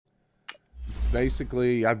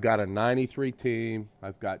basically, I've got a 93 team.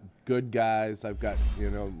 I've got good guys. I've got,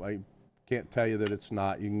 I can't tell you that it's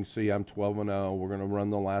not. You can see I'm 12-0. We're going to run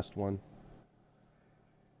the last one.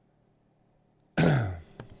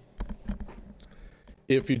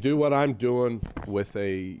 If you do what I'm doing with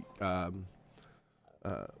a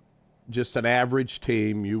just an average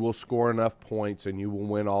team, you will score enough points and you will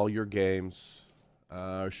win all your games,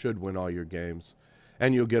 should win all your games,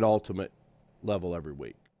 and you'll get ultimate level every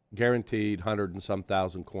week. Guaranteed 100 and some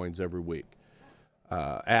thousand coins every week.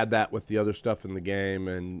 Add that with the other stuff in the game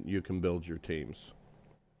and you can build your teams.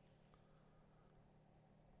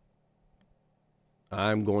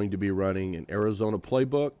 I'm going to be running an Arizona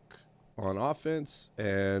playbook on offense,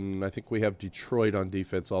 and I think we have Detroit on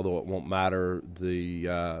defense, although it won't matter.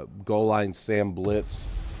 The goal line Sam Blitz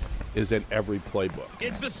is in every playbook.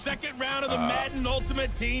 It's the second round of the Madden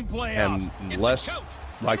Ultimate Team playoffs. And less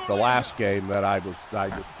like the last game that I just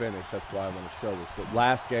finished. That's why I want to show this. But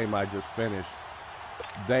last game I just finished,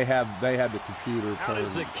 they had the computer turn.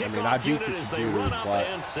 I mean, I beat the computer, but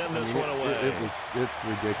it's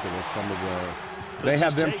ridiculous. Some of they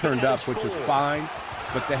have them turned up, which is fine.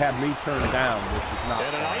 But they have me turned down, which is not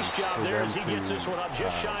and a nice job there as he gets this one up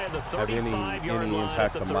just shy of the 35-yard line.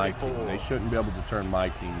 Impact on my team. They shouldn't be able to turn my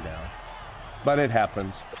team down, but it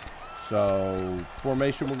happens. So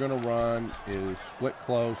formation we're going to run is split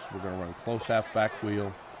close. We're going to run close halfback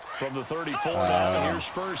wheel. From the 34 down, here's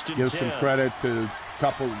first and 10. Give some credit to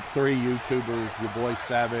three YouTubers, your boy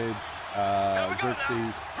Savage,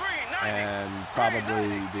 Xerxes, and probably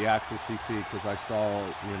the actual CC, because I saw,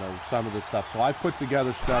 some of the stuff. So I put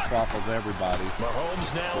together stuff off of everybody.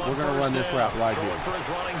 Mahomes now we're going to run this route right here.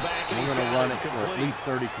 We're going to run it for at least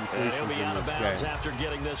 30 completions in this game. After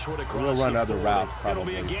getting this one across we'll run other routes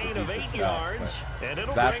probably. It'll be a gain of 8 yards, and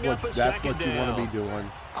it'll that's bring up a second what you want to be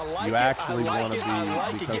doing. You actually want to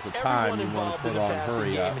be, because of time, you want to put on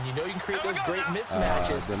hurry up. And you can create those great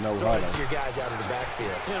mismatches, throwing to your guys out of the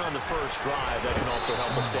backfield. And on the first drive, that can also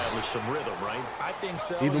help establish some rhythm, right? I think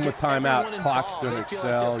so. Even with timeout, clock's going to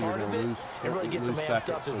excel. You're going to lose seconds, so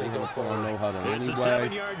we're going to put on no huddle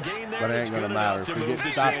anyway. But it ain't going to matter. If you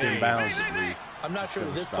get stopped in bounds, at least. I'm not sure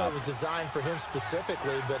that this play was designed for him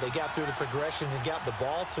specifically, but they got through the progressions and got the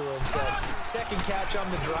ball to him. So, second catch on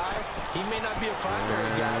the drive. He may not be a primary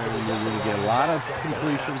guy, but you're going to get a lot of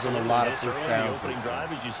completions and a lot of first downs. Opening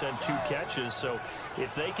drive, as you said, 2 catches. So,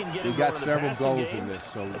 if they can get you got several goals in this,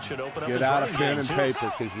 so get out a pen and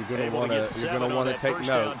paper, because you're going to want to take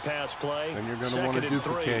notes, and you're going to want to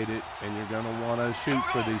duplicate it, and you're going to want to shoot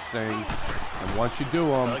for these things. And once you do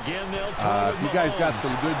them, if you guys got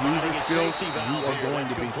some good user skills, you are going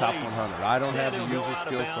to be top 100. I don't have the user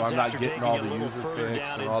skills, so I'm not getting all the user picks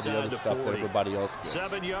and all the other stuff that everybody else gets.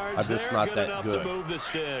 I'm just not that good.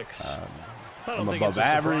 I'm above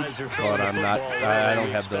average, but I'm not. I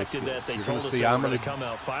don't have those skills. You're going to see. I'm going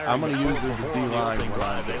to use the D-line when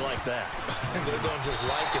I'm They like that. They don't just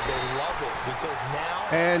like it; they love it, because now.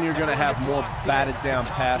 And you're going to have more batted down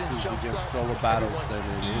passes against solo battles than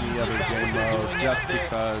in any other game mode, just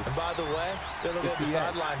because. And by the way, they're looking at the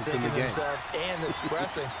sideline thinking themselves and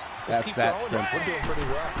expressing. That's that simple. We're doing pretty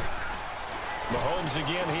well. Mahomes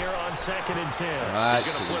again here on 2nd and 10. All right, so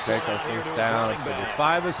we take our first down. So we're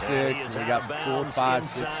 5 of 6, and we got 4, 5,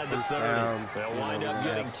 6 first downs. They'll wind up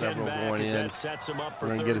getting 10 going in. We're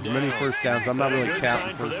going to get as many first downs. I'm not really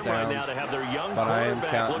counting first downs, but I am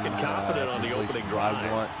counting. Looking confident on the opening drive.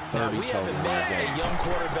 I want 30 we haven't met a young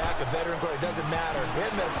quarterback, a veteran quarterback. It doesn't matter. We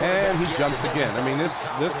haven't met a quarterback. And he jumps again. I mean, this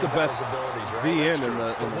is the best DN in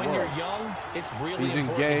the when world. you're young, it's really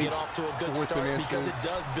important to get off to a good start, because it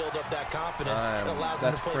does build up that confidence. It allows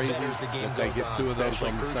them to play better as the game goes on. They get 2 of those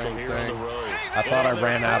on the same thing. I thought I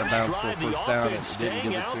ran out of bounds for a first down, and it didn't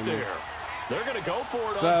give it to me. They're going to go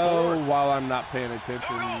for it. So while I'm not paying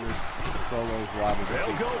attention, Solo's liable to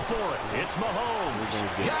they'll go for it. It's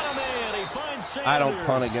Mahomes. Got him in. He finds Sanders. I don't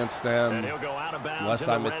punt against them unless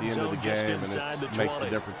I'm at the end of the game, and it makes the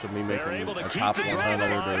difference of me making a top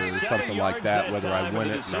 100 or something like that, whether I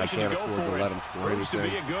win it and I can't afford to let them score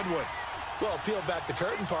anything. Well, peel back the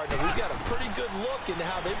curtain, partner. We've got a pretty good look into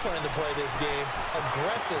how they plan to play this game.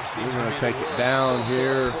 Aggressive seems We're to going be to take it down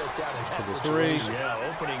here to the 3.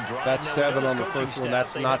 That's 7 on the first one.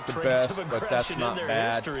 That's not the best, but that's not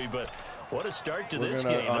bad. What a start to this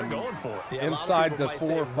game. They're going for it. Inside the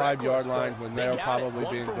 4 or 5 yard line, when they're probably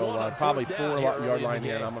being goal line, probably 4 yard line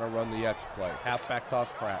in, I'm going to run the X play. Halfback toss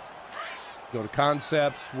crack. Go to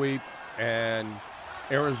concept, sweep, and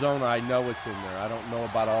Arizona, I know it's in there. I don't know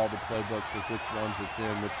about all the playbooks of which ones it's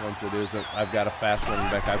in, which ones it isn't. I've got a fast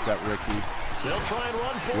running back. I've got Ricky. They'll try and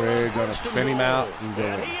run for We're going to spin him out and go.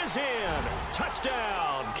 And he is in.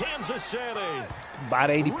 Touchdown, Kansas City. About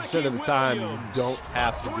 80% of the time, you don't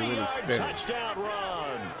have to do any spinning.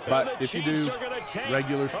 But if you do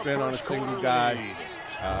regular spin on a single guy,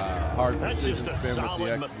 hard precision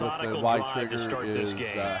spin with the wide trigger is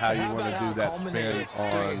how you want to do that spin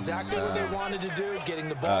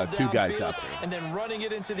on two guys out there. And then running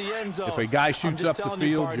it into the end zone. If a guy shoots up the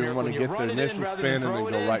field, you want to get the initial spin and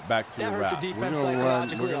then go right back to your route. We're going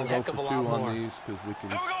to go for 2 on these because we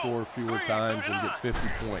can score fewer times and get 50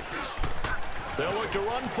 points. They'll look to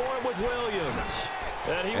run for it with Williams.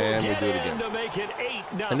 And he will get in to make it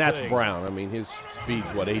 8-0. And that's Brown. I mean, his speed's,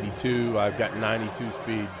 what, 82? I've got 92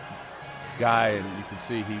 speed guy, and you can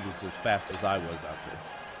see he was as fast as I was out there.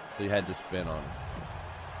 So you had to spin on him.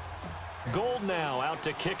 Gold now out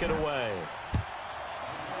to kick it away.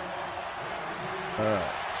 All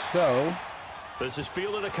right, so this is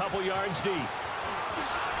fielded a couple yards deep.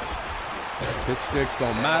 Pitch sticks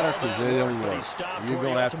don't matter because they don't work. You're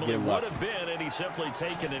going to have to get lucky. And he's simply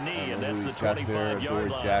taken a knee, and that's the 25-yard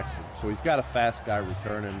line. Jackson. So he's got a fast guy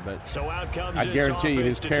returning, but so out comes I guarantee you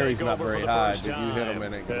his carry's not very high. But you hit him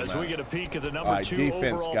and it goes as we get a peek at the number right, 2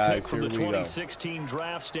 defense, overall guys, pick from the 2016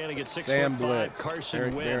 draft, standing at 6'5",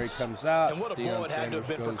 Carson Wentz. comes out. And what a blow it had to have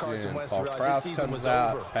been for Carson Wentz to realize his season was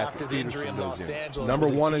out, over after the injury in Los Angeles. Number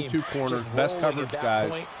 1 and 2 corners, best coverage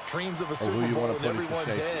guys. Dreams of a Super Bowl in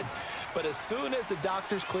everyone's head. But as soon as the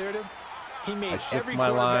doctors cleared him, he made every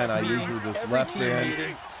quarterback meeting, every team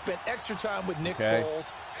meeting, spent extra time with Nick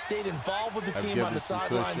Foles, stayed involved with the team on the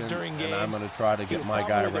sidelines during games. And I'm going to try to get my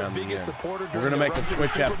guy around the end. We're going to make a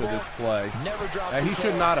switch after this play. Now, he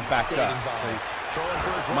should not have backed up.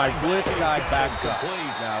 My blitz guy backed up.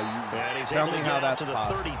 Now, you tell me how that's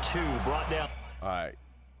possible. All right.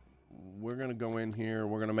 We're going to go in here.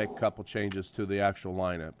 We're going to make a couple changes to the actual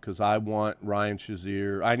lineup because I want Ryan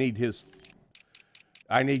Shazier. I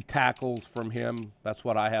need tackles from him. That's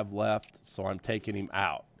what I have left, so I'm taking him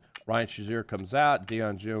out. Ryan Shazier comes out.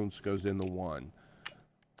 Deion Jones goes in the 1.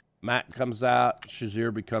 Matt comes out.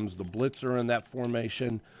 Shazier becomes the blitzer in that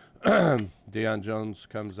formation. Deion Jones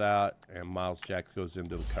comes out, and Miles Jack goes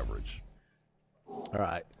into the coverage. All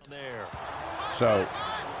right. So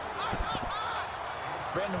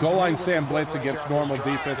goal line Sam blitz against normal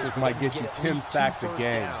defenses might get you 10 sacks a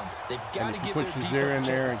game. And if you put Shazier in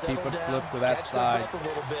there and keep it flipped to that side,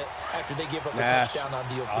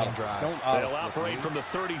 they'll operate from the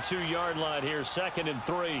 32-yard line here, 2nd and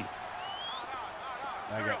 3.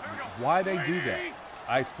 Why they do that?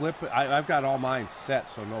 I flip it. I've got all mine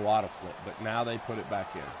set, so no auto flip, but now they put it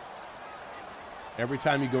back in. Every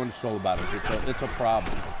time you go into solo battles, it's a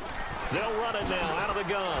problem. They'll run it now out of the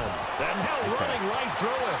gun. And now running right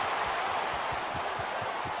through it.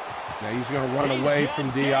 Now he's going to run away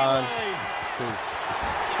from Deion.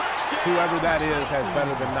 Whoever that is has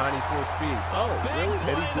better than 94 speed. Oh, really?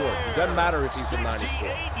 Eddie George. It doesn't matter if he's a 94.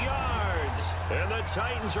 68 yards. And the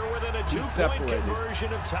Titans are within a 2-point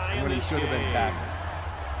conversion of tying when he should have been tackled.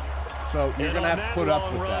 So you're going to have to put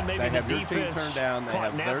up with that. They have your team turned down. They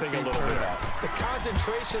have their team turned out. The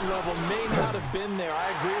concentration level may not have been there.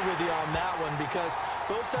 I agree with you on that one because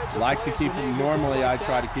those types of to keep them. Normally, I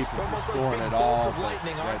try to keep them from scoring at all.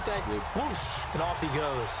 Lightning, aren't they? Whoosh, and off he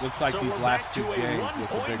goes. Looks like these last 2 games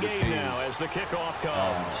with the bigger team. Now as the kickoff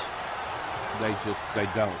comes. They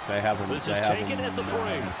don't. They haven't set to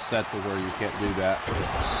where you can't do that.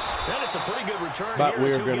 And it's a pretty good return. But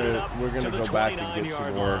we're gonna go back and get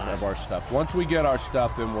some more of our stuff. Once we get our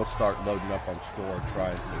stuff, then we'll start loading up on score,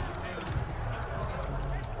 trying to.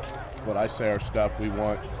 But I say our stuff, we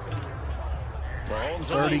want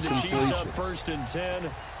 30 completions. Up 1st and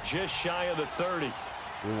 10, just shy of the 30.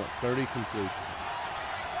 We want 30 completions.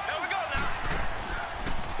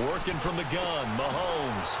 Working from the gun,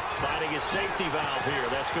 Mahomes finding a safety valve here.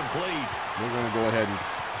 That's complete. We're going to go ahead and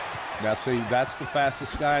now see. That's the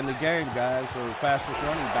fastest guy in the game, guys, or the fastest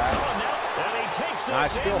running back. And he takes I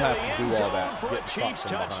still have to do all that. For a Chiefs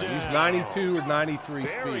touchdown. He's 92 or 93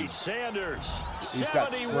 Barry speed. Sanders, he's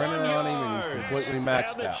got sprinter on him and he's completely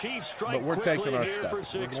maxed out. But we're taking our stuff. For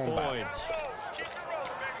 6 points.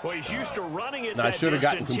 Well, he's used to running it. Now, I should have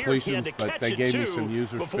gotten completions, but they gave me some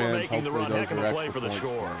user spins. Hopefully, those are extra points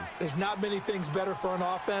for him. There's not many things better for an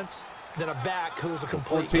offense than a back who's a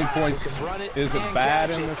complete 14 guy points who can run it isn't and bad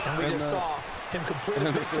catch in it. the And we just saw him complete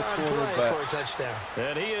a big-time play for a touchdown.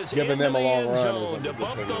 And he is giving them a long run to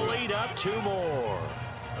bump the lead up 2 more.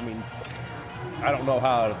 I mean, I don't know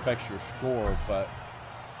how it affects your score, but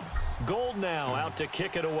Gold now out to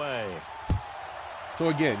kick it away. So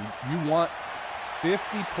again, you want 50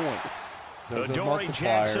 points. There's a multiplier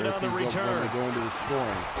Jackson on the return. when they go into the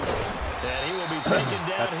scoring. And he will be taken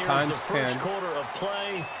down here as the first quarter of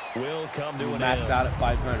play will come to an end. Maxed out at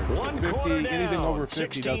 500. One 50, quarter down, anything over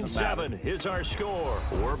 50 doesn't matter. 16-7 is our score.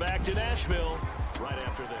 We're back to Nashville right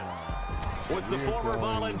after this. With the former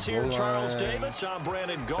Volunteer Charles Davis, I'm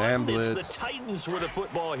Brandon Garden. It's the Titans with the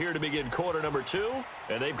football here to begin quarter number 2,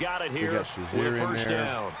 and they've got it here with a first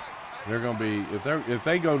down. They're going to be if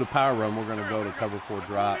they go to power run, we're going to go to cover 4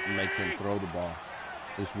 drop and make him throw the ball.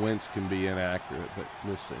 This Wentz can be inaccurate, but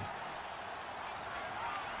we'll see.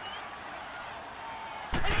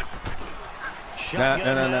 No.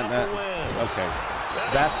 Okay,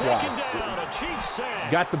 that's why.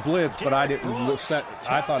 Got the blitz, but I didn't look set.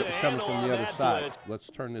 I thought it was coming from the other side. Let's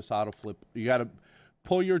turn this auto flip. You got to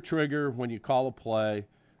pull your trigger when you call a play.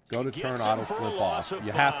 Go to turn auto flip off.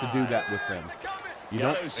 You have to do that with them. You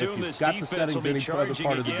don't. If you've got the settings any other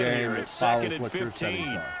part of the game, it follows what your settings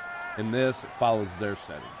are. In this, it follows their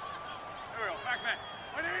settings.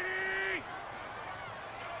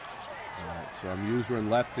 All right, so I'm using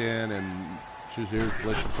left in and Shazir's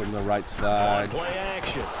blitzing from the right side. Play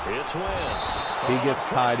action. It's Wentz. He gets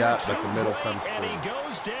tied up, but the middle comes through. And he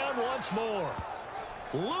goes down once more.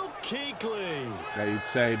 Luke Kuechly. Now you'd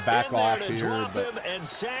say back off here, but and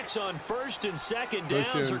sacks on first and second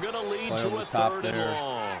downs are going to lead to a third and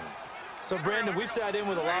long. So, Brandon, we've sat in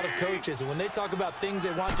with a lot of coaches, and when they talk about things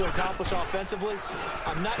they want to accomplish offensively,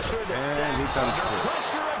 I'm not sure that's under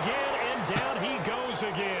pressure again, and down he goes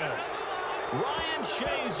again. Ryan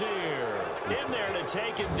Shazier in there to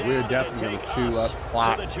take him down. We're definitely going to chew up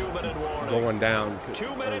clock going down.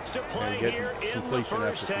 2 minutes to play here in the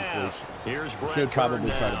first half. Here's Brett should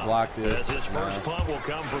probably try to block this. As his first punt will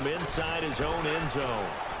come from inside his own end zone.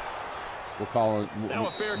 We'll call it. We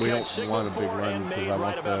don't want a big run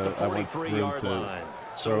because I want room to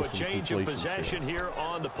So a change of possession here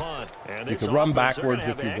on the punt. And you can run backwards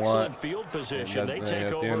if you want. Field position. They take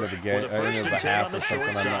at the end of the game, at the end of the half or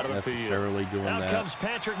something, I'm not necessarily doing that. Out comes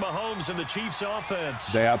Patrick Mahomes in the Chiefs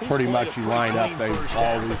offense. They have pretty much you line up. They always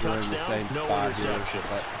are in the same spot here.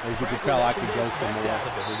 But as you can tell, I could go for more.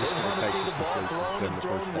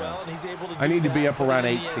 I need to be up around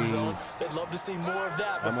 18. I'm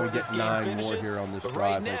going to get 9 more here on this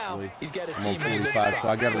drive, hopefully. I'm on 45, so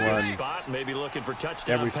I got to run. Maybe looking for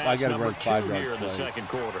touchdown. I got to run 5 yards here in the second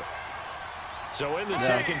quarter. So in the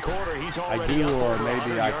second quarter, he's already I do, or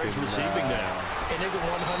maybe I can. Receiving now. And isn't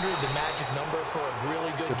 100 the magic number for a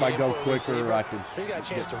really good if I go quicker, I can so get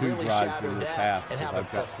 2 really drives in this half. Because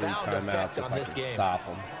I've got 3 timeouts if I can stop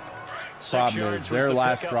them. Problem is, their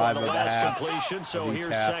last drive of the half, so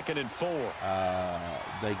here's second and 4.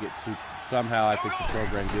 They get somehow I think the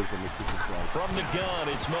program gives them a super throw. From the gun,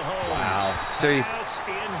 it's Mahomes. Wow. See,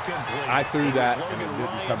 I threw that and it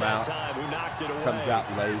didn't come out. Comes out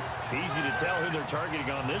late. Easy to tell who they're targeting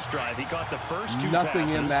on this drive. He caught the first 2 Nothing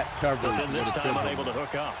passes, in that coverage. But then this time unable to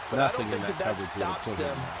hook up. Nothing in that coverage stops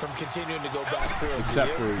them from continuing to go back to it.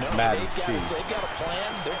 Except for Madden Chief. They've got a plan.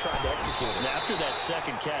 They're trying to execute it. And after that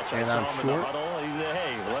second catch, I saw him in the huddle. He said,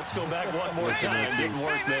 hey, let's go back one more time. Didn't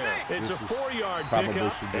work there. It's a 4-yard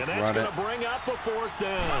pickup, and that's going to bring up a 4th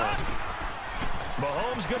down.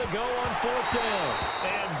 Mahomes going to go on 4th down.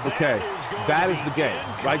 And that is the game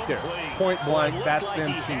right there. Point blank, that's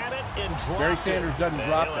them cheating. Barry Sanders doesn't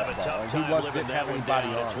drop that ball. He didn't have anybody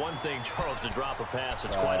on. It's one thing, Charles, to drop a pass.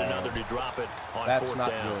 It's quite another to drop it on 4th down. That's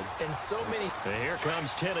not good. And so many. And here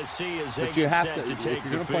comes Tennessee as they get set to take if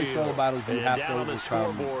you're going to play solo battles, you have to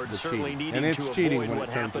overcome the cheating. And it's cheating when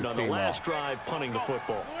it turns the team off. Punting the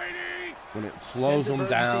football. When it slows them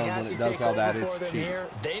down, when it does all that, it's cheating.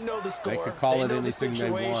 They know the score. They can call it anything they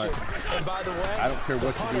want. And by the way, I don't care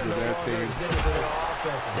what you do to their team.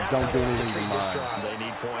 Don't do anything to mine. They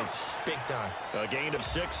need points. Big time. A gain of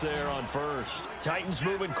 6 there on first. Titans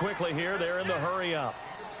moving quickly here. They're in the hurry up.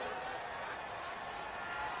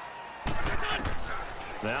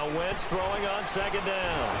 Now Wentz throwing on 2nd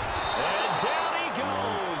down. And down he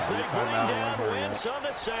goes. They bring down Wentz on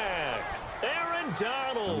the sack. Aaron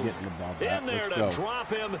Donald in there to drop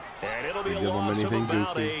him, and it'll be a loss of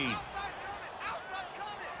about 8.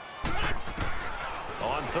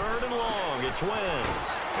 On 3rd and long, it's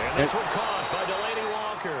Wentz. And this one caught by Delaney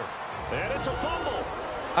Walker. And it's a fumble.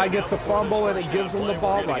 I get the fumble, and it gives them the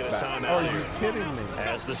ball right back. Are you kidding me?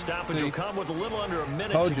 As the stoppage will come with a little under a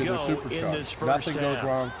minute to go in this first Nothing goes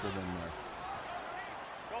wrong for them there.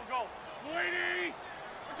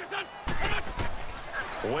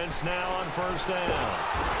 Wentz now on 1st down.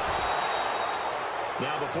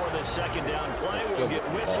 Now before this 2nd down play, we'll get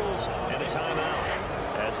whistles and a timeout.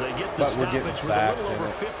 As they get the stoppage with a little over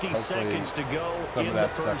 50 seconds to go in the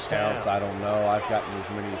first half. I don't know. I've gotten as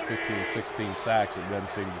many as 15, 16 sacks. It doesn't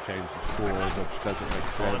seem to change the score, which doesn't make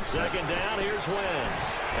sense. On second down, here's Wentz.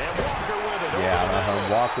 And Walker with it.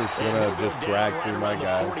 Yeah, Walker's going to just drag through my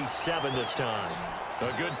guys. 47 this time.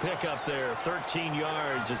 A good pickup there, 13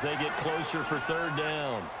 yards as they get closer for third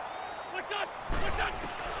down.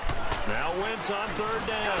 Now Wentz on third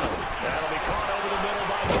down. That'll be caught over the middle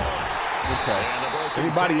by Moss. Okay.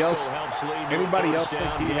 Anybody else think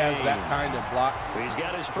he has that kind of block? He's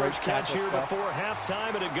got his first catch here before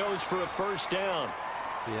halftime, and it goes for a first down.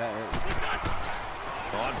 Yeah.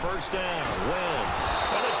 On first down, Wentz.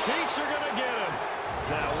 And the Chiefs are going to get him.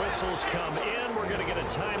 Now whistles come in. We're going to get a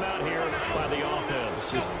timeout here by the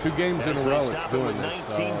offense. Just 2 games in a row it's doing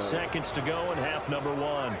this. 19 seconds to go in half number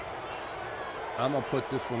 1. I'm going to put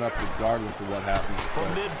this one up regardless of what happens. From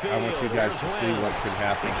midfield, I want you guys to see what can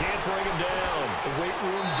happen. You can't bring him down. The weight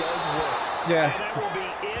room does work. Yeah. And that will be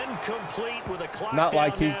incomplete with a clock. Not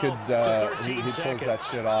like he could, he pulls that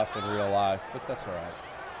shit off in real life, but that's all right.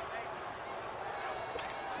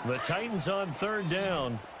 The Titans on third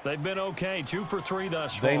down. They've been okay. 2 for 3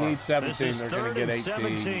 thus far. They need 17. They're going to get 18,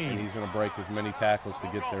 17. and he's going to break as many tackles to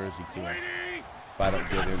get there as he can. If I don't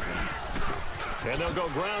get into him. And they'll go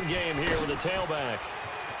ground game here with a tailback.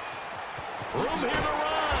 Room here to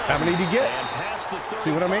run. How many did he get? And past the 35,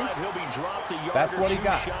 see what I mean? He'll be dropped a yard That's what he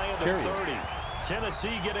got. Shy of the 30.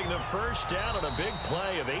 Tennessee getting the first down on a big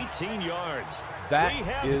play of 18 yards. That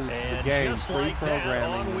is the game. Free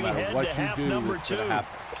programming, no matter what you do, it's going to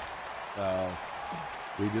happen.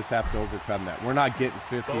 We just have to overcome that. We're not getting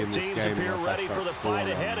 50 in this game unless ready for the fight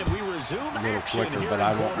ahead, and we resume a little quicker, but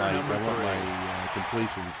I want my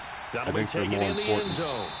completions. I think they're more important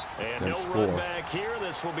and than no score. Run back here.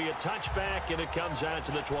 This will be a touchback, and it comes out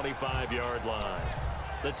to the 25-yard line.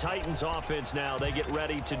 The Titans offense now, they get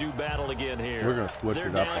ready to do battle again here. We're going to switch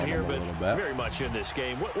it up on them a little bit. Very much in this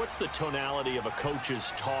game. What's the tonality of a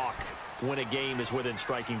coach's talk when a game is within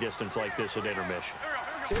striking distance like this at intermission?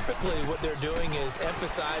 Typically, what they're doing is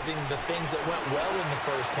emphasizing the things that went well in the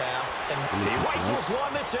first half. And he rifles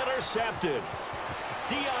one that's intercepted.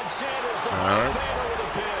 Deion Sanders, the favorite with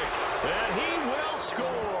a pick. And he will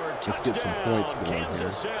score. Touchdown, get some points going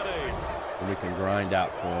Kansas City. And we can grind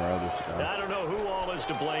out for our other stuff. I don't know who all is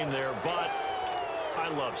to blame there, but I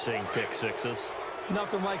love seeing pick sixes.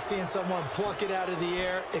 Nothing like seeing someone pluck it out of the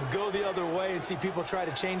air and go the other way and see people try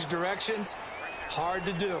to change directions. Hard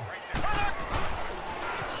to do.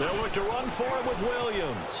 They'll look to run for it with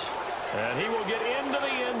Williams. And he will get into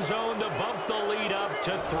the end zone to bump the lead up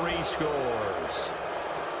to 3 scores.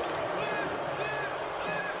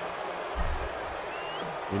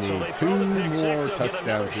 We need so they 2 throw the pick more six. They'll get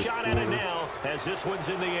another touchdowns shot at it now as this one's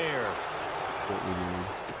in the air. What we need.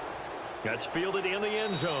 That's fielded in the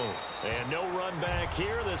end zone. And no run back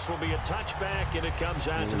here. This will be a touchback, and it comes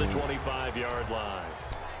out to the 25-yard line.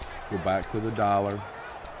 Go back to the dollar.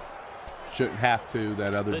 Shouldn't have to.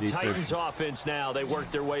 That other defense. The Titans offense now, they work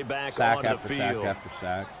their way back sack onto after the field. Sack after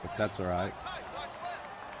sack, but that's all right.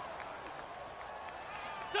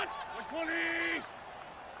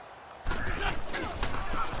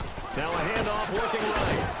 Now a handoff looking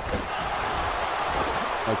right.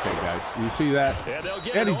 Okay, guys. You see that?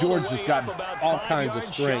 Eddie George has got all kinds of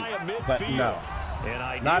strength, but no.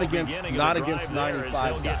 Not against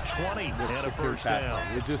 95 guys. 20 and a first down.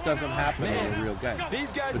 It just doesn't happen in a real game.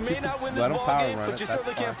 These guys may not win this ball game, but you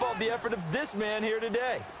certainly can't fault the effort of this man here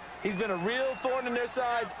today. He's been a real thorn in their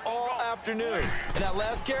sides all afternoon. And that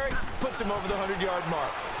last carry puts him over the 100-yard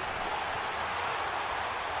mark.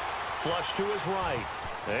 Flush to his right.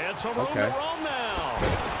 And some room to roam now.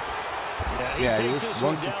 Yeah, he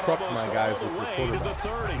wants to truck my guys with the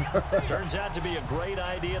quarterback. Turns out to be a great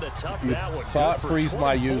idea to tuck that one. Saw it freeze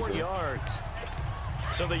my user. Yards.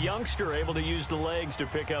 So the youngster able to use the legs to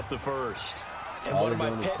pick up the first. And one of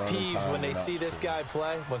my pet peeves when they see this guy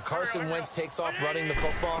play, when Carson Wentz takes off running the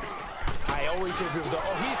football, I always hear people go,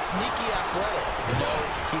 oh, he's sneaky athletic. No,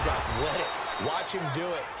 he's athletic. Watch him do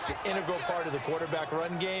it. It's an integral part of the quarterback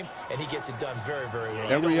run game, and he gets it done very, very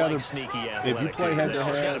well. Every other, sneaky athletic. if you play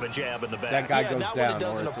head-to-head, a jab in the back. that guy goes not down. when it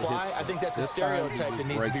doesn't apply. I think that's a stereotype that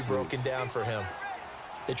needs to be broken down for him.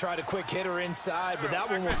 They tried a quick hitter inside, but that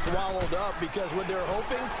one was swallowed up because what they're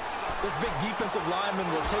hoping, this big defensive lineman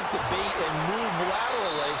will take the bait and move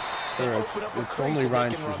laterally. It's only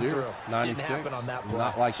Ryan Shazier, 96.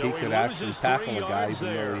 Not like he could actually tackle a guy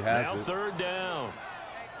even though he has it. Third down.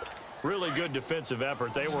 Really good defensive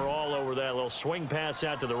effort. They were all over that little swing pass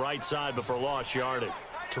out to the right side, but for lost yardage.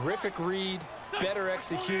 Terrific read, better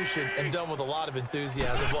execution and done with a lot of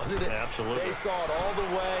enthusiasm, wasn't it? Absolutely. They saw it all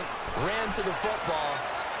the way, ran to the football,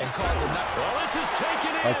 and caused a knock. Well, this is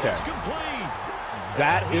taken in. Okay. It's complete.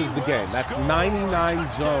 That is the game. That's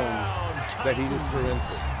 99 zone that he just threw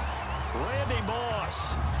into. Randy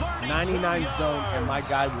Moss, 99 zone, and my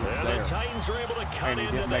guy was and there. The Titans were able to cut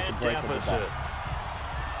into that deficit.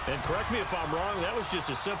 And correct me if I'm wrong, that was just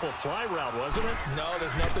a simple fly route, wasn't it? No,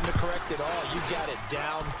 there's nothing to correct at all. You got it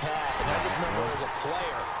down pat. And I just remember as a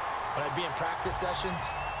player, when I'd be in practice sessions,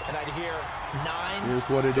 and I'd hear 9. Here's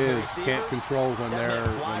what it is. Can't control when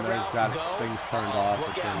they've got things turned off or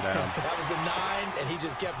turned down. That was the 9, and he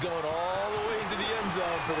just kept going all the way into the end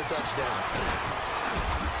zone for the touchdown.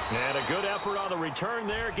 And a good effort on the return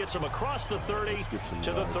there. Gets him across the 30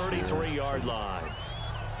 to the 33-yard line.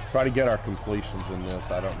 Try to get our completions in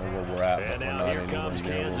this. I don't know where we're at, and but now we're not here comes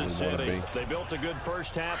Kansas City. They built a good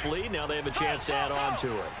first-half lead. Now they have a chance to add on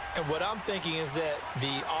to it. And what I'm thinking is that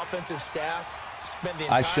the offensive staff spent the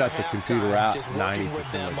entire I shut the computer out 90%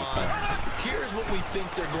 with them of the on. time. Here's what we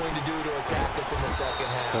think they're going to do to attack us in the second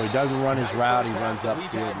half. So he doesn't run his route. He runs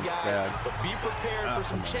upfield instead. But be prepared for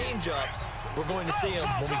some change-ups. We're going to see them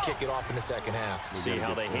when we kick it off in the second half. See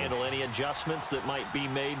how they handle any adjustments that might be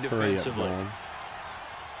made defensively.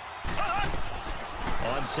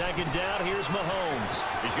 On second down, here's Mahomes.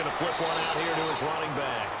 He's going to flip one out here to his running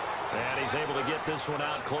back. And he's able to get this one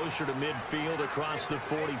out closer to midfield across the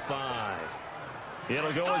 45.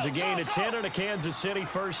 It'll go as a gain of 10 and a Kansas City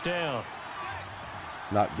first down.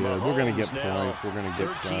 Not good. Mahomes we're going to get points. We're going to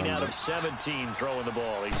get 13 out of 17 throwing the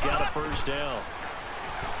ball. He's got a first down.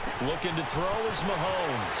 Looking to throw is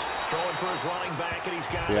Mahomes. Throwing for his running back, and he's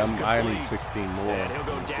got it complete. I need 16 more. And he'll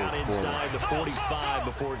go down inside the 45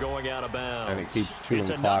 before going out of bounds. And it keeps chewing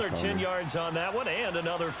It's clock another 10 yards on that one and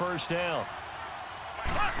another first down.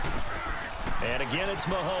 And again, it's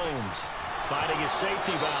Mahomes. Finding his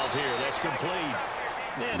safety valve here. That's complete.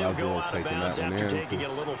 And he'll go out of bounds after taking it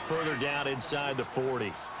a little further down inside the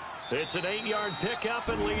 40. It's an 8-yard pickup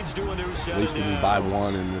and leads to a new set. At least we can buy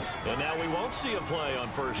one in this. And now we won't see a play on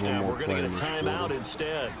first down. We're going to get a timeout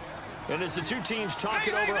instead. And as the two teams talk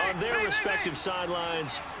it over on their respective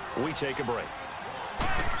sidelines, we take a break.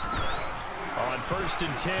 On first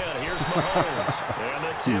and 10, here's Mahomes. And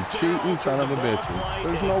the you cheating son of a bitch.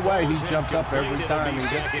 There's no way he jumped up every time and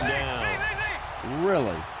gets down.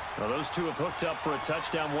 Really? Well, those two have hooked up for a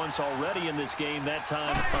touchdown once already in this game. That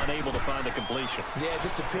time, unable to find the completion. Yeah, it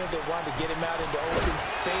just appeared they wanted to get him out into open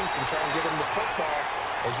space and try and get him the football.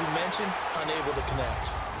 As you mentioned, unable to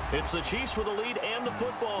connect. It's the Chiefs with the lead and the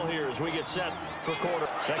football here as we get set for quarter.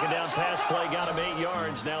 Second down pass play got him 8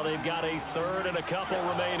 yards. Now they've got a third and a couple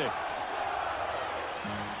remaining.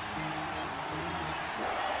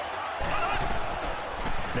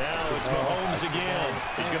 Now it's Mahomes again.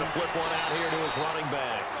 He's going to flip one out here to his running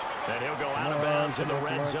back. And he'll go out of bounds in the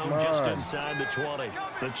red zone just inside the 20.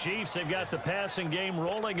 The Chiefs, they've got the passing game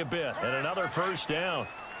rolling a bit. And another first down.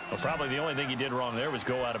 Well, probably the only thing he did wrong there was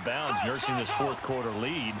go out of bounds, nursing this fourth quarter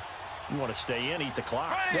lead. You want to stay in, eat the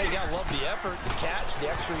clock. Yeah, you got to love the effort, the catch, the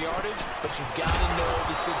extra yardage, but you got to know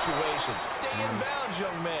the situation. Stay in bounds,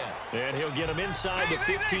 young man. And he'll get him inside the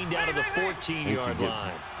 15 down to the 14-yard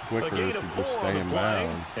line. A gain of 4 on the play,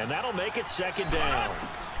 and that'll make it second down.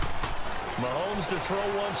 Mahomes to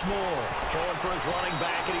throw once more. Throwing for his running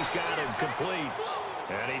back, and he's got him complete.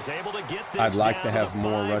 And he's able to get this I'd like down to have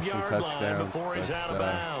more rushing touchdowns before he's out of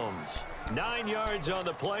bounds. 9 yards on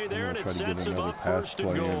the play there, and it sets him up first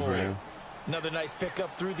and goal. Another nice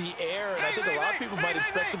pickup through the air, and I think a lot of people might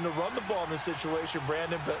expect him to run the ball in this situation,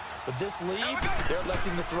 Brandon, but with this lead, they're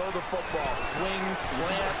electing to throw the football. Swings,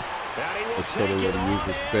 slants. It's sort of a use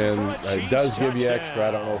of spin. It does give you extra.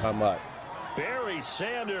 I don't know how much. Barry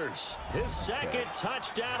Sanders, his second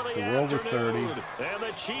touchdown of the afternoon. Over 30. And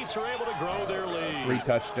the Chiefs are able to grow their lead. 3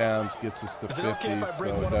 touchdowns gets us to 50, okay if I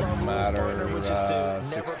bring so it doesn't matter. Which is to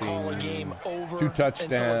never call a game over 2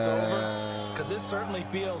 touchdowns. Because this certainly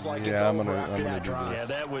feels like it's over after that drive. Yeah,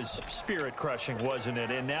 that was spirit-crushing, wasn't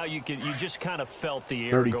it? And now you just kind of felt the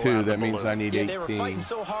air 32, go out that means I need 18. They were fighting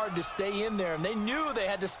so hard to stay in there, and they knew they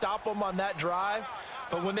had to stop them on that drive.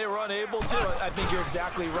 But when they were unable to, I think you're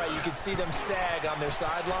exactly right. You could see them sag on their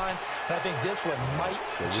sideline. And I think this one might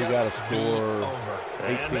just be over.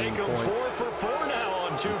 And make them 4 for 4 now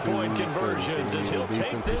on 2-point conversions as he'll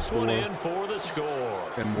take this one in for the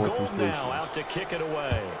score. Gold now out to kick it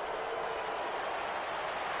away.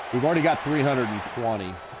 We've already got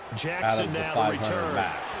 320 Jackson out of the now 500 return.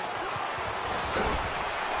 back.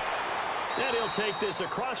 And he'll take this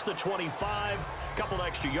across the 25, couple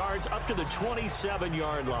extra yards, up to the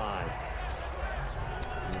 27-yard line.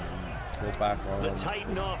 Go back on. The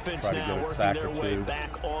Titan offense now working their way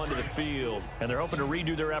back onto the field. And they're hoping to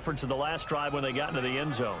redo their efforts in the last drive when they got into the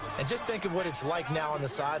end zone. And just think of what it's like now on the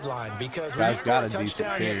sideline, because when you score a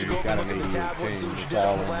touchdown, you have to go over and look at the tablet and see what you did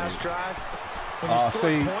on the last drive. When you score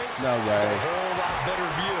points, no way. It's a whole lot better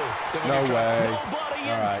view than when no way. Nobody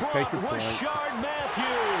all right, in take your front. point. Rashard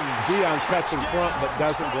Matthews. Deion's catching front, but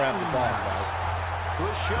doesn't grab the ball, guys.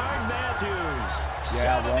 Rashard Matthews.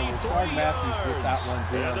 Yeah, well, Rashard Matthews with that one.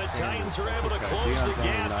 And the Titans are able to close the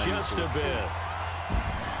gap just a bit.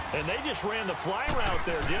 And they just ran the fly route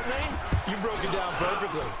there, didn't they? You broke it down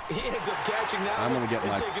perfectly. He ends up catching that I'm one gonna get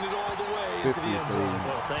and my taking it all the way into the end zone.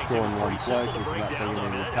 Well, scoring one play because not taking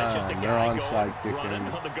any time. They're onside kicking.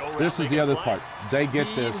 This is the other part. They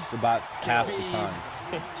get this about half the time.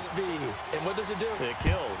 Speed. And what does it do? It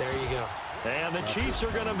kills. There you go. And the Chiefs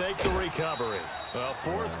are going to make the recovery. Well,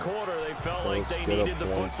 fourth quarter, they felt like they needed the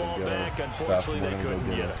football back. Unfortunately, they couldn't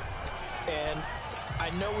get it. And I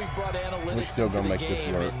know we've brought analytics into the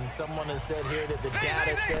game, and someone has said here that the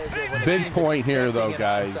data says that when big point here, though,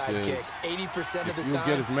 guys, is 80% of the you'll time,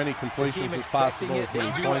 get as many completions as possible, as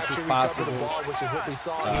many points as possible. Which is what we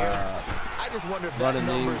saw here. I just wonder if that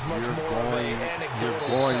number is much more you're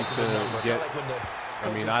going to get. I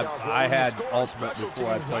mean, I had Ultimate before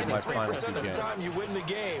I played my final 2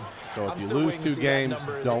 games. So if you lose 2 games,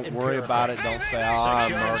 don't worry about it. Don't say,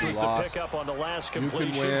 I'm already lost. You can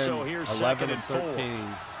win 11 and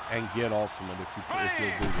 13 and get Ultimate if you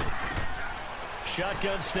do this.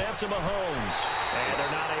 Shotgun snap to Mahomes. And they're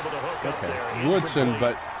not able to hook up there.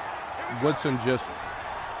 Woodson just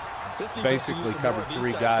basically covered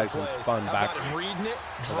 3 guys and spun back. Reading it,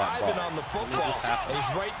 driving on the football, and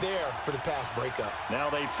he's right there for the pass breakup. Now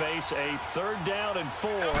they face a 3rd down and 4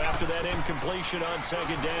 after that incompletion on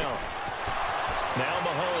 2nd down. Now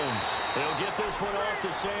Mahomes, he'll get this one off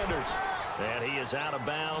to Sanders, and he is out of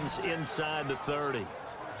bounds inside the 30.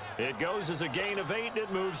 It goes as a gain of 8, and it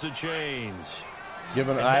moves the chains.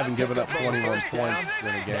 I haven't given up 21 points in a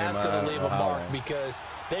game. That's going to leave a mark because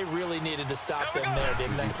they really needed to stop them there,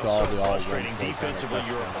 didn't they? Saw the frustrating defensively.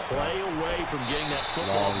 You're a play away from getting that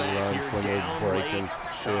football back. You're down late.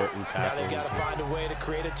 Now they've got to find a way to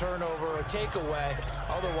create a turnover or a takeaway.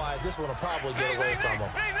 Otherwise, this one will probably get away from them.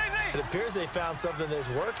 It appears they found something that's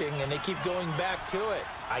working, and they keep going back to it.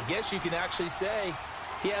 I guess you can actually say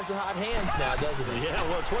he has the hot hands now, doesn't he? Yeah,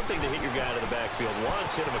 well, it's one thing to hit your guy to the backfield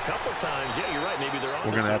once, hit him a couple times. Yeah, you're right. Maybe they're on.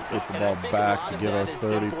 We're going to have to get the ball back to get our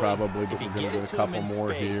 30 probably, but we're going to get a couple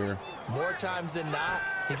more here. More times than not,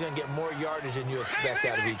 he's going to get more yardage than you expect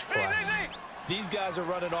out of each play. These guys are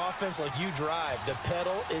running offense like you drive. The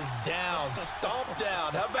pedal is down, stomp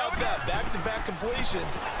down. How about that? Back-to-back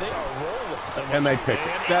completions. They are rolling. And they pick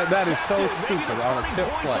it. That is so stupid on a tip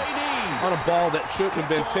play. On a ball that shouldn't have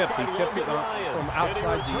been tipped. He tipped it from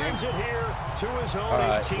outside the end. It here to his own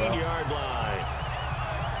 18-yard line.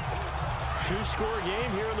 2-score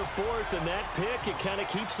game here in the 4th, and that pick, it kind of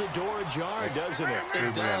keeps the door ajar, doesn't it?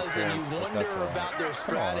 It does, and you wonder about their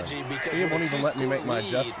strategy because he won't even let me make my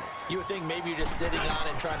adjustment. You would think maybe you're just sitting on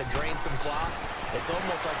it trying to drain some clock. It's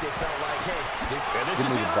almost like they felt like, hey, and this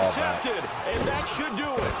is intercepted, and that should do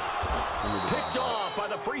it. Picked off by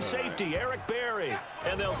the free safety, Eric Berry,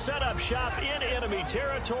 and they'll set up shop in enemy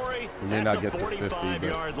territory at the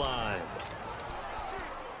 45-yard line.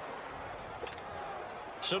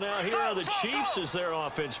 So now here are the Chiefs as their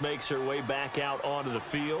offense makes their way back out onto the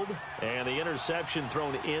field. And the interception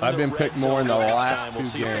thrown in I've been picked more in the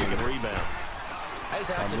last 2 games. I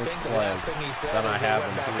just have to think the last thing he said as he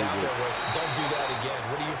went back out there was, don't do that again.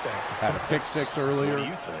 What do you think? Had a pick 6 earlier. What do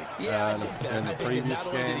you think? Yeah, I think that. In the previous not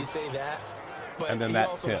only game. did he say that, but and then he that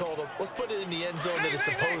also tip. told him, let's put it in the end zone that it's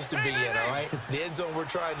supposed to be in, all right? The end zone we're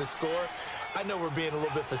trying to score. I know we're being a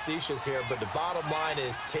little bit facetious here, but the bottom line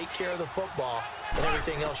is take care of the football, and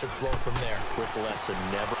everything else should flow from there. Quick lesson,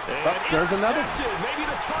 never. There's another. Maybe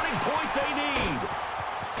the turning point they need.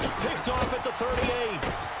 Picked off at the 38.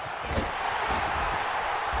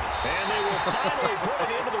 And they will finally put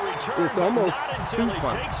it into the return. It's almost not until he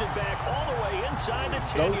takes it back all the way inside the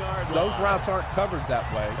 10-yard line. Those routes aren't covered that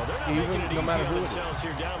way, even no matter who it is.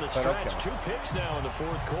 Here down the stretch. 2 picks now in the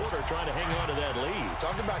 4th quarter, trying to hang on to that lead.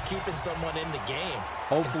 Talk about keeping someone in the game.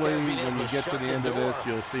 Hopefully, when you get to the end of this,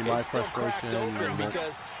 you'll see my frustration and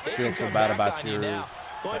feel so bad about yours. The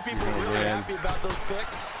only people really happy about those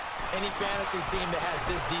picks, any fantasy team that has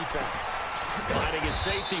this defense. Finding a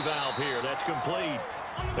safety valve here. That's complete.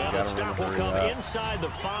 Now the stop will come inside the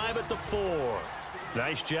 5 at the 4.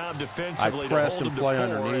 Nice job defensively to hold him to 4,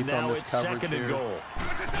 and now it's 2nd and goal.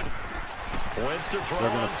 Wentz to throw. They're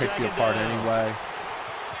going to pick you apart anyway.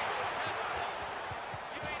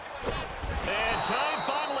 And time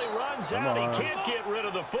finally runs is out. He can't get rid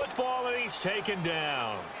of the football, and he's taken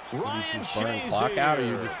down. Ryan clock out, or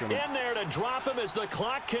you just in there to drop him as the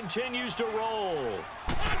clock continues to roll.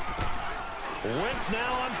 Wentz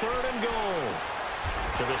now on 3rd and goal.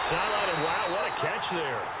 To the sideline, and wow, what a catch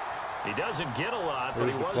there. He doesn't get a lot, but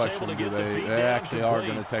he was able to get the feet down. They actually are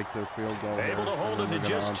going to take their field goal. Able to hold him to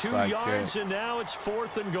just 2 yards, and now it's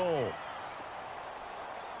 4th and goal.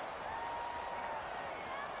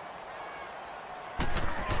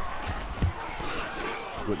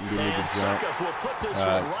 Wouldn't give me the jump. All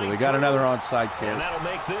right, so they got another onside kick. And that'll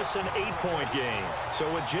make this an 8-point game.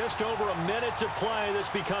 So with just over a minute to play, this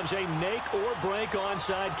becomes a make-or-break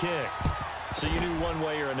onside kick. So you knew one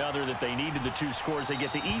way or another that they needed the 2 scores. They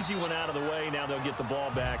get the easy one out of the way. Now they'll get the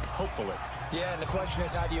ball back, hopefully. Yeah, and the question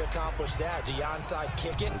is, how do you accomplish that? Do you onside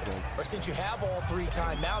kick it? Okay. Or since you have all 3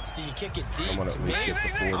 timeouts, do you kick it deep? To me,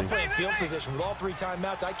 I'm playing field position. With all 3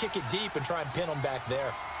 timeouts, I kick it deep and try and pin them back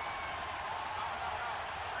there.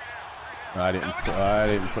 I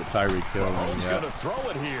didn't put Tyreek Hill in yet. He's going to throw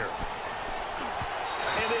it here.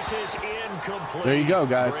 And this is incomplete. There you go,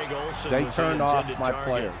 guys. They turned off my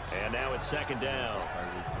player. And now it's 2nd down.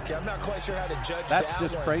 Okay, I'm not quite sure how to judge That's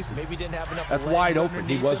just crazy. Maybe didn't have enough. That's wide open.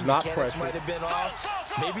 He was not pressured. Might have been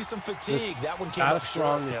off. Maybe some fatigue. That one came out up of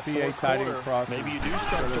strong. short. PA tight end cross. Maybe you do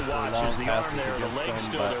start to watch as the arm there, the leg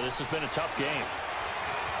still there. This has been a tough game.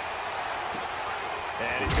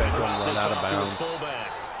 And he's going to drop this off to his fullback.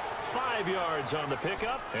 5 yards on the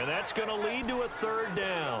pickup, and that's going to lead to a 3rd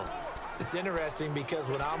down. It's interesting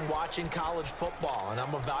because when I'm watching college football and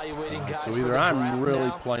I'm evaluating guys so either I'm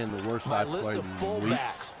really playing the worst I've list played of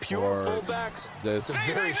fullbacks, pure fullbacks, it's a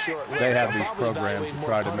very short list. They have these programs to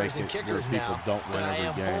try to make it where people don't win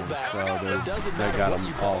every game. So they got them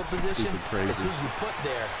all stupid crazy. It's who you put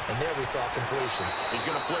there, and there we saw completion. He's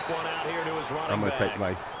going to flip one out here to his running back.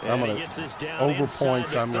 I'm going to over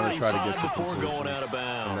points. I'm going to try to get the before going out of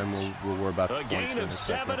bounds. And then we'll worry about the points. A gain of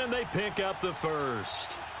 7, and they pick up the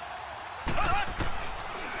 1st.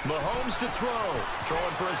 Mahomes to throw.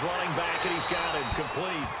 Throwing for his running back, and he's got it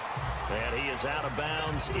complete. And he is out of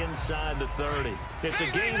bounds inside the 30. It's a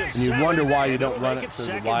gain of 7. And you wonder why you don't run it to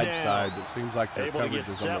the wide side. It seems like their able to get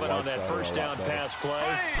 7 on that first down pass play.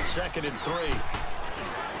 2nd and 3.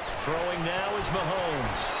 Throwing now is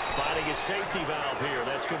Mahomes. Finding his safety valve here.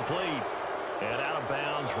 That's complete. And out of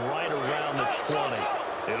bounds right around the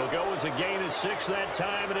 20. It'll go as a gain of 6 that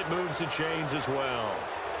time, and it moves the chains as well.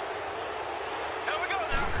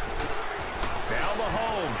 Now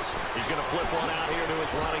Mahomes. He's going to flip one out here to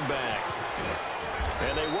his running back.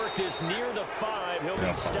 And they work this near the 5. He'll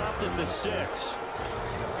be stopped at the 6.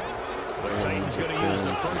 The Titans going to use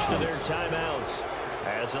the first of their timeouts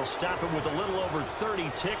as they'll stop him with a little over 30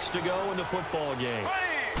 ticks to go in the football game.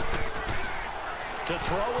 To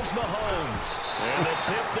throw is Mahomes. And the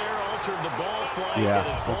tip there altered the ball flight, and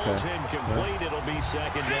it falls incomplete. It'll be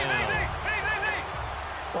 2nd down.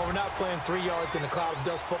 Well, we're not playing 3 yards in a cloud of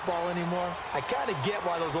dust football anymore. I kind of get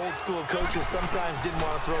why those old school coaches sometimes didn't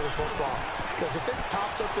want to throw the football. Because if it's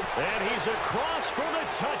popped up... And he's across for the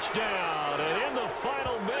touchdown. And in the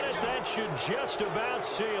final minute, that should just about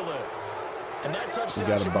seal it. And that touchdown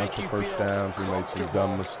we got a bunch of first downs. We made some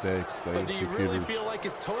dumb mistakes. But do you really feel like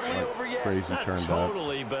it's totally over yet? Crazy Not turned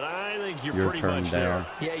totally, but I think you're pretty much there.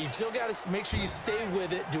 Yeah, you've still got to make sure you stay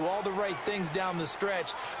with it, do all the right things down the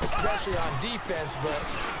stretch, especially on defense. But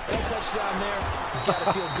that touchdown there, you got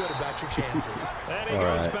to feel good about your chances. And he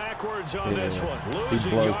goes backwards on this one. He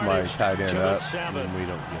blows my tight end up, and we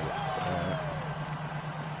don't get it.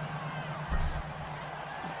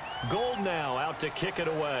 Gold now out to kick it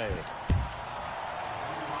away.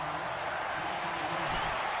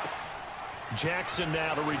 Jackson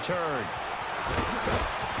now to return.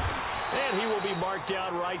 And he will be marked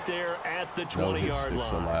out right there at the 20-yard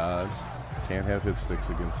line. Can't have hit sticks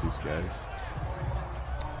against these guys.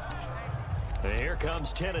 And here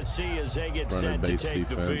comes Tennessee as they get set to take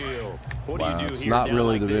the field. What do you do here? It's not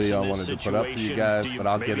really the video I wanted to put up for you guys, but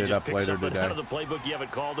I'll get it up later today. Out of the playbook you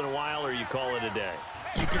haven't called in a while, or you call it a day?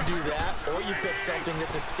 You can do that, or you pick something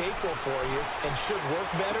that's a staple for you and should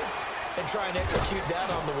work better, and try and execute that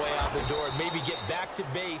on the way out the door, and maybe get back to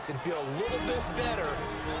base and feel a little bit better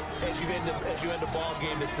as you end a ball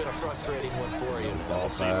game that's been a frustrating one for you. We'll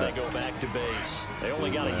see if they go back to base. They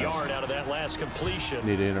only got a yard out of that last completion.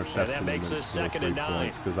 Need to intercept, and that makes this 2nd and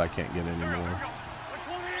 9 because I can't get any more.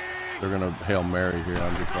 They're going to Hail Mary here.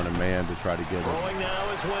 I'm just running man to try to get it. Throwing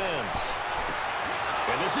now is Wentz.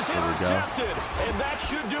 And this is intercepted, and that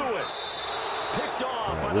should do it. Picked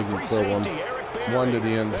off by the free safety, Eric Berry. One to the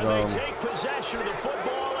end zone. And they take possession of the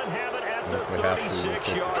football and have it at the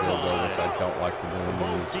 36-yard line. I don't like to do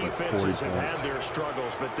both defenses have had their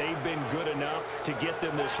struggles, but they've been good enough to get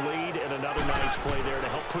them this lead, and another nice play there to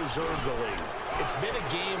help preserve the lead. It's been a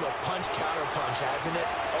game of punch, counter punch, hasn't it?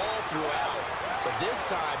 All throughout. But this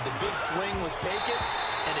time, the big swing was taken,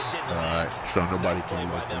 and it didn't land. So nobody nice play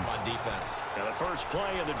by them on defense. And the first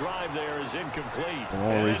play of the drive there is incomplete. The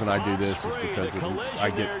only reason I do this is because I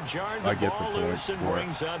get the points and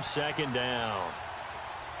brings up second down.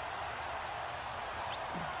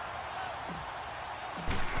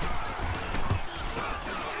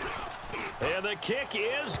 And the kick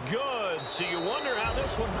is good. So you wonder how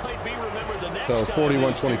this one might be remembered the next time. So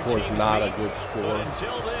 41-24 is not a good score.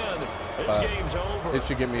 Until then, this game's over. It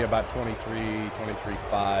should give me about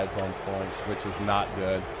 23-5 on points, which is not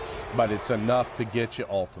good. But it's enough to get you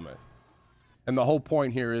ultimate. And the whole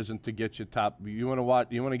point here isn't to get you top. You want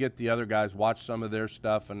to get the other guys, watch some of their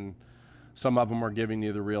stuff, and some of them are giving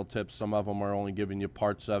you the real tips. Some of them are only giving you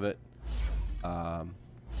parts of it.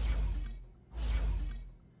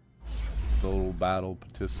 Total battle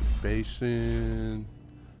participation.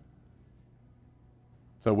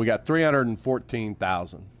 So we got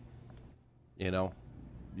 314,000. You know,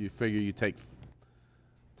 you figure you take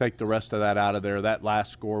the rest of that out of there. That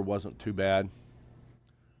last score wasn't too bad.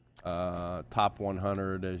 Top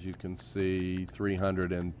 100, as you can see,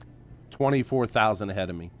 324,000 ahead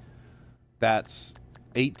of me. That's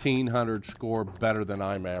 1,800 score better than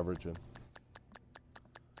I'm averaging.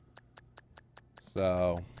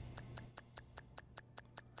 So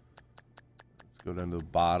let's go down to the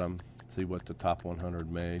bottom, see what the top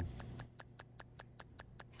 100 made.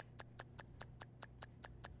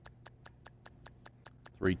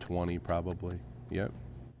 $320 probably. Yep.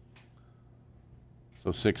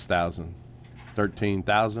 So 6,000,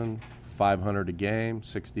 13,500 a game,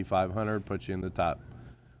 6,500 puts you in the top.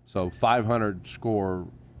 So 500 score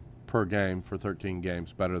per game for 13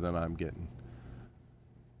 games, better than I'm getting.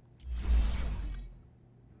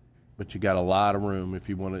 But you got a lot of room if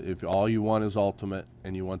you want to. If all you want is ultimate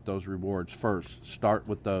and you want those rewards first, start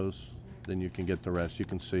with those. Then you can get the rest. You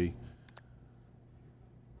can see.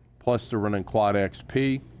 Plus they're running quad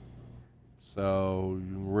XP, so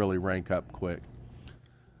you really rank up quick.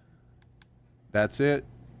 That's it.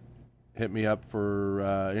 Hit me up for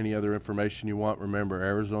any other information you want. Remember,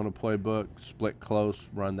 Arizona playbook, split close,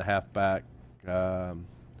 run the halfback, a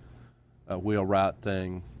wheel route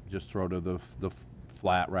thing. Just throw to the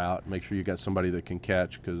flat route. Make sure you got somebody that can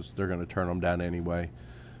catch because they're going to turn them down anyway.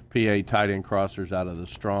 PA tight end crossers out of the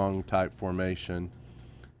strong type formation.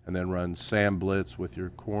 And then run Sam Blitz with your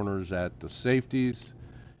corners at the safeties.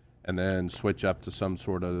 And then switch up to some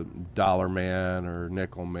sort of dollar man or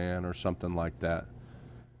nickel man or something like that.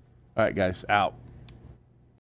 All right, guys, out.